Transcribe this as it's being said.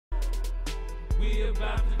We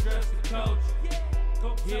about to dress the culture.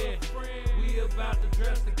 Yeah, we about to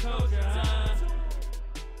dress the culture,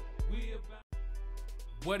 We about.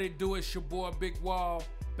 What it do, it's your boy Big Wall,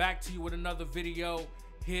 back to you with another video,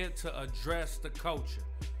 here to address the culture.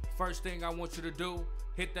 First thing I want you to do,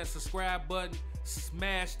 hit that subscribe button,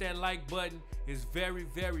 smash that like button. It's very,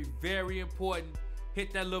 very, very important.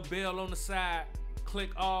 Hit that little bell on the side, click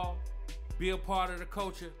all, be a part of the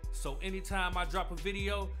culture, so anytime I drop a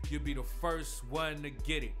video, you'll be the first one to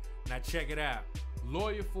get it. Now check it out.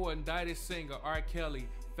 Lawyer for indicted singer R.Kelly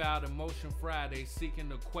filed a motion Friday seeking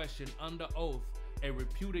to question under oath a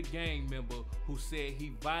reputed gang member who said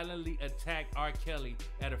he violently attacked R.Kelly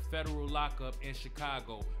at a federal lockup in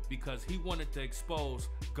Chicago because he wanted to expose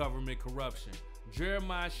government corruption.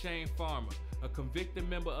 Jeremiah Shane Farmer, a convicted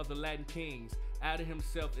member of the Latin Kings, outed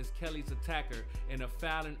himself as Kelly's attacker in a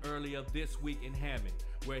filing earlier this week in Hammond,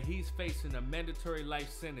 where he's facing a mandatory life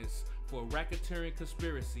sentence for a racketeering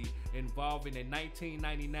conspiracy involving a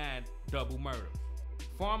 1999 double murder.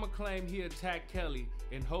 Farmer claimed he attacked Kelly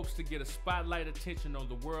in hopes to get a spotlight attention on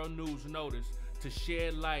the world news notice to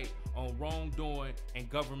shed light on wrongdoing and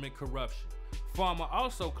government corruption. Farmer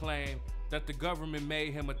also claimed that the government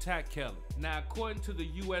made him attack Kelly. Now, according to the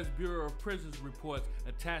U.S. Bureau of Prisons reports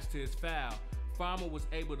attached to his file, Farmer was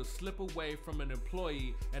able to slip away from an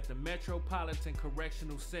employee at the Metropolitan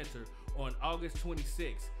Correctional Center on August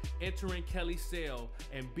 26, entering Kelly's cell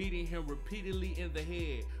and beating him repeatedly in the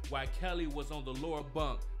head while Kelly was on the lower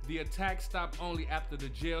bunk. The attack stopped only after the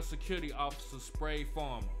jail security officer sprayed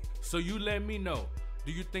Farmer. So you let me know,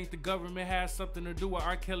 do you think the government has something to do with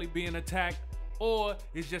R. Kelly being attacked? Or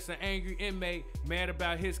it's just an angry inmate mad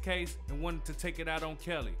about his case and wanted to take it out on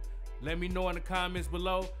Kelly? Let me know in the comments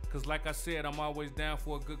below, because like I said, I'm always down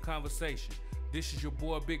for a good conversation. This is your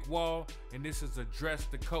boy Big Wall, and this is Address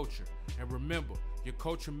the Culture. And remember, your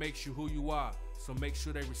culture makes you who you are, so make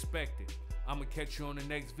sure they respect it. I'ma catch you on the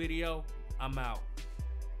next video. I'm out.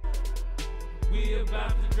 We about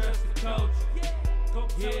to dress the culture.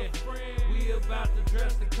 Yeah, we about to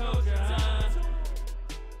dress the culture.